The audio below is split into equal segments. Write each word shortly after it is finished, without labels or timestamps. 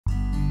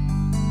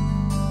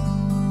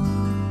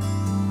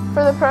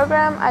For the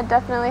program, I'd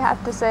definitely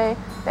have to say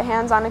the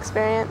hands-on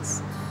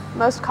experience.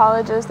 Most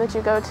colleges that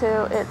you go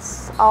to,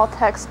 it's all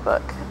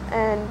textbook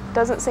and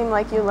doesn't seem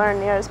like you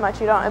learn near as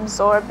much. You don't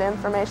absorb the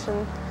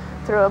information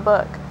through a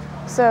book.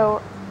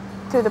 So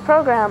through the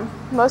program,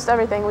 most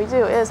everything we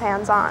do is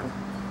hands-on.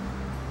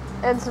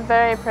 It's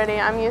very pretty.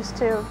 I'm used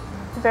to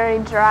very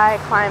dry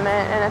climate,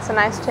 and it's a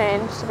nice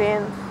change to be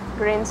in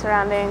green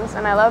surroundings,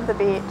 and I love the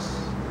beach.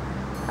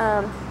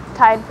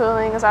 Tide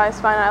pooling is always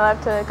fun. I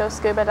love to go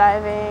scuba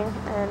diving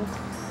and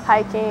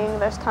hiking.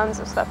 There's tons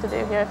of stuff to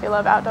do here if you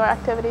love outdoor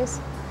activities.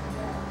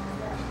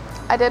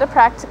 I did a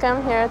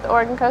practicum here at the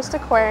Oregon Coast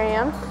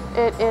Aquarium.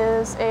 It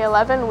is a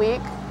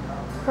 11-week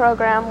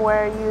program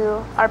where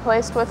you are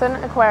placed with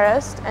an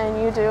aquarist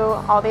and you do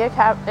all the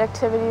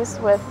activities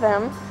with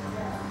them.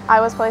 I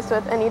was placed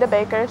with Anita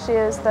Baker. She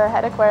is the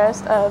head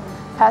aquarist of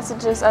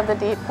Passages of the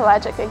Deep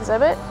Pelagic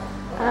exhibit.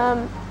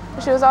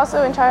 She was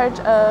also in charge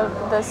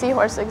of the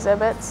seahorse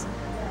exhibits.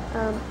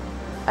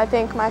 I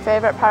think my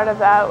favorite part of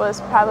that was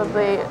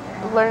probably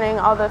learning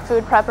all the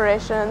food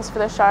preparations for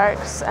the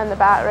sharks and the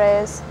bat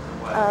rays.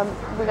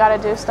 We got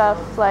to do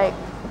stuff like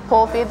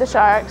pole feed the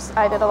sharks.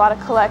 I did a lot of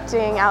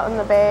collecting out in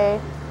the bay,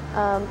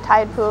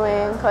 tide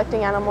pooling,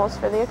 collecting animals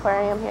for the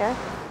aquarium here.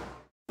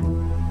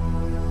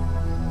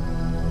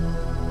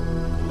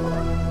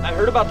 I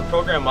heard about the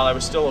program while I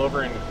was still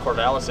over in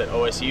Corvallis at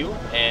OSU,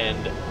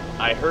 and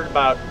I heard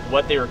about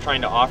what they were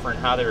trying to offer and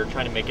how they were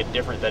trying to make it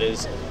different. That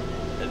is,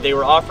 they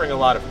were offering a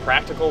lot of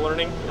practical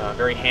learning, a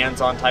very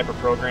hands-on type of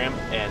program,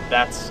 and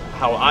that's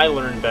how I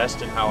learn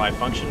best and how I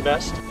function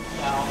best.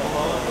 Now the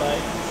low,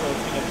 right? So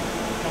it's going to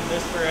come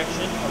this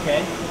direction,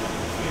 okay?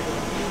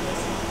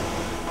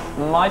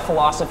 My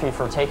philosophy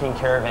for taking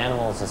care of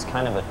animals is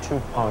kind of a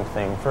two-pronged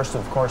thing. First,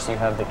 of course, you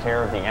have the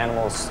care of the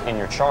animals in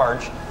your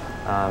charge.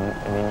 I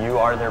mean, you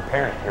are their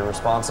parent. You're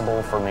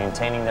responsible for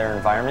maintaining their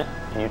environment.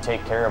 You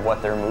take care of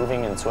what they're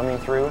moving and swimming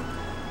through.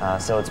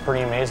 So it's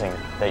pretty amazing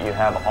that you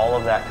have all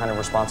of that kind of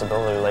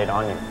responsibility laid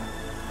on you.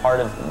 Part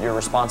of your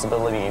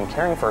responsibility in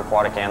caring for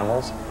aquatic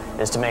animals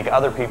is to make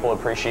other people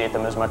appreciate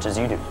them as much as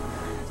you do.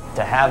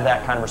 To have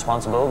that kind of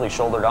responsibility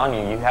shouldered on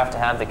you, you have to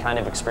have the kind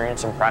of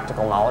experience and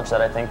practical knowledge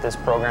that I think this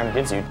program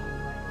gives you.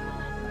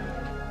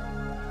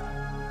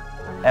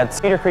 At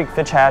Cedar Creek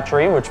Fish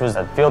Hatchery, which was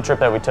a field trip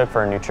that we took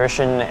for a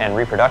nutrition and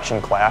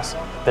reproduction class,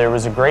 there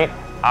was a great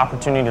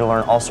opportunity to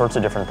learn all sorts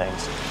of different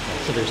things.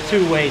 So there's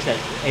two ways that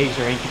eggs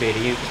are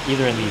incubated,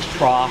 either in these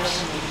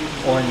troughs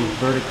or in these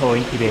vertical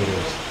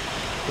incubators.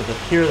 So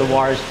here the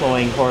water is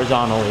flowing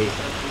horizontally,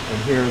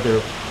 and here they're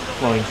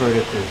flowing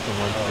vertically from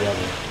one to the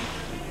other.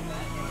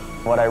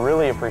 What I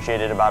really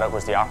appreciated about it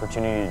was the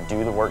opportunity to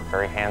do the work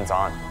very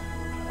hands-on.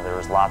 There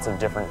was lots of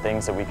different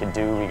things that we could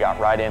do. We got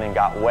right in and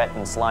got wet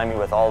and slimy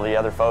with all the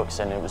other folks,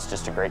 and it was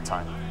just a great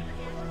time.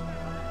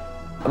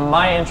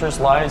 My interest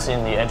lies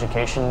in the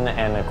education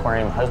and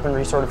aquarium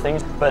husbandry sort of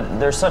things, but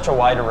there's such a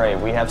wide array.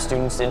 We have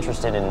students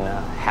interested in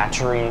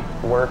hatchery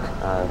work,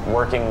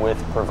 working with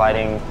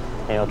providing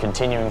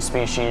continuing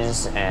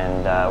species,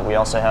 and we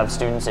also have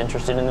students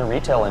interested in the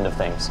retail end of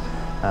things.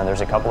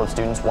 There's a couple of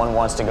students. One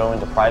wants to go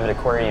into private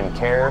aquarium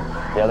care.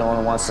 The other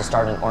one wants to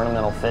start an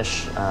ornamental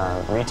fish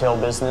retail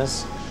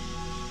business.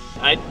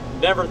 I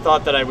never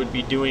thought that I would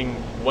be doing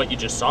what you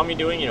just saw me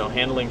doing,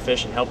 handling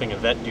fish and helping a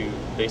vet do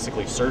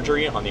basically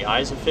surgery on the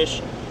eyes of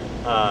fish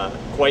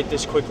quite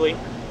this quickly.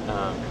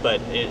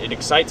 But it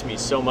excites me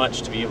so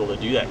much to be able to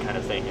do that kind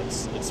of thing.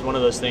 It's one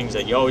of those things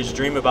that you always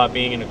dream about,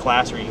 being in a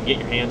class where you can get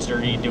your hands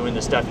dirty doing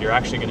the stuff you're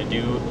actually going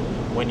to do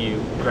when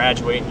you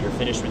graduate and you're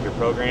finished with your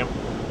program.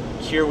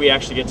 Here we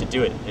actually get to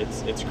do it.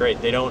 It's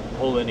great. They don't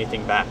hold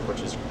anything back,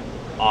 which is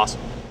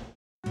awesome.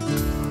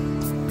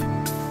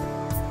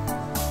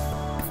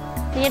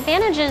 The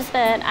advantages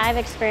that I've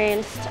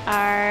experienced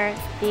are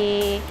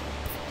the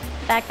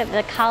fact that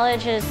the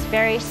college is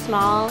very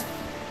small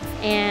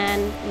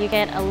and you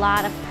get a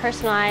lot of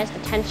personalized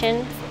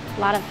attention, a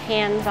lot of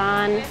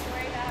hands-on,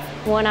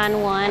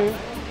 one-on-one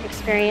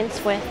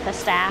experience with the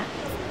staff.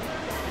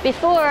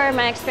 Before,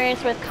 my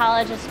experience with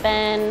college has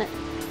been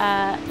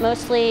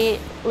mostly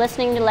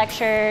listening to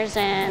lectures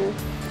and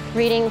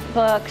reading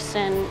books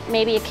and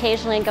maybe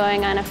occasionally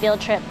going on a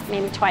field trip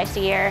maybe twice a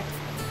year.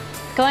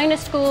 Going to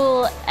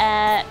school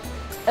at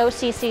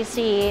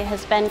OCCC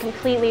has been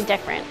completely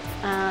different.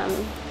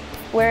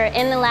 We're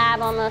in the lab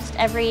almost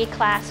every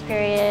class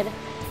period.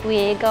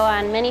 We go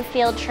on many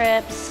field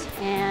trips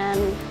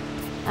and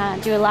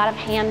do a lot of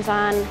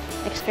hands-on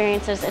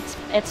experiences.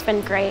 It's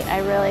been great. I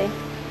really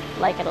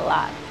like it a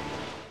lot.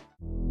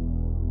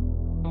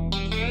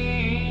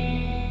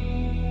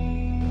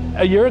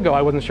 A year ago,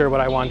 I wasn't sure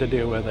what I wanted to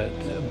do with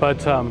it,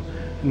 but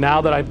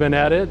now that I've been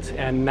at it,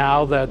 and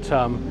now that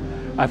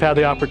I've had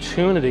the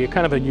opportunity,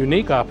 kind of a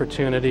unique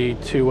opportunity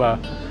to,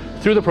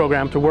 through the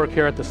program, to work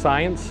here at the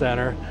Science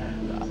Center,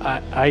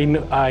 I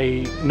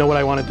know what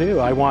I want to do.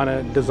 I want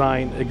to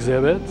design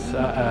exhibits,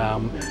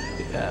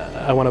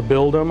 I want to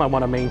build them, I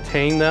want to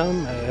maintain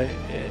them,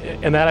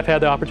 and that I've had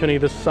the opportunity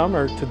this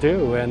summer to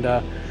do, and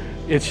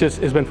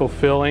it's been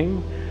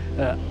fulfilling.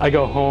 I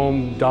go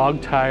home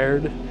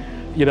dog-tired,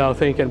 you know,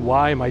 thinking,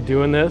 why am I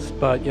doing this?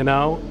 But, you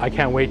know, I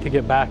can't wait to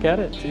get back at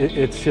it.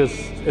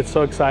 It's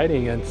so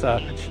exciting.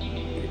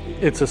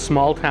 It's a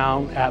small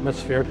town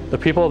atmosphere. The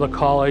people of the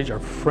college are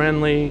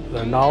friendly,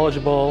 they're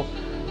knowledgeable.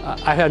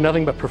 I had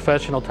nothing but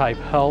professional type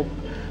help.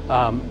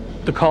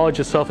 The college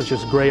itself is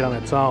just great on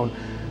its own.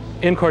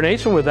 In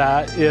coordination with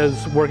that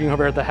is working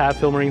over at the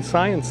Hatfield Marine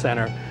Science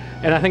Center.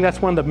 And I think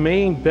that's one of the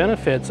main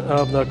benefits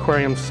of the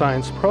Aquarium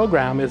Science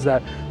program is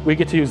that we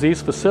get to use these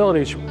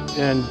facilities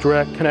in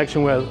direct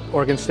connection with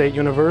Oregon State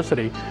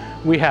University.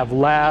 We have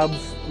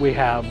labs, we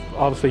have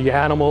obviously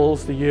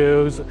animals to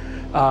use.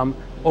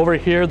 Over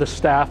here the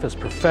staff is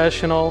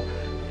professional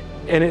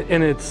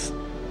and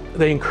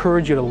they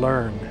encourage you to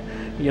learn.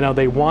 You know,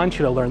 they want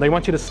you to learn. They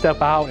want you to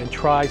step out and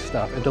try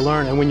stuff and to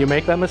learn. And when you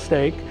make that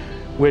mistake,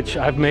 which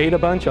I've made a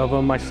bunch of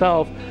them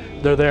myself,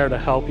 they're there to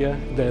help you,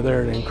 they're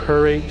there to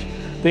encourage.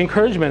 The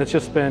encouragement has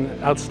just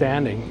been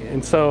outstanding.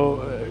 And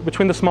so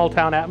between the small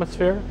town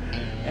atmosphere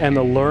and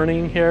the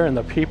learning here and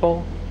the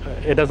people,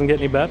 it doesn't get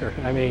any better.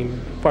 I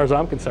mean, as far as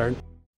I'm concerned.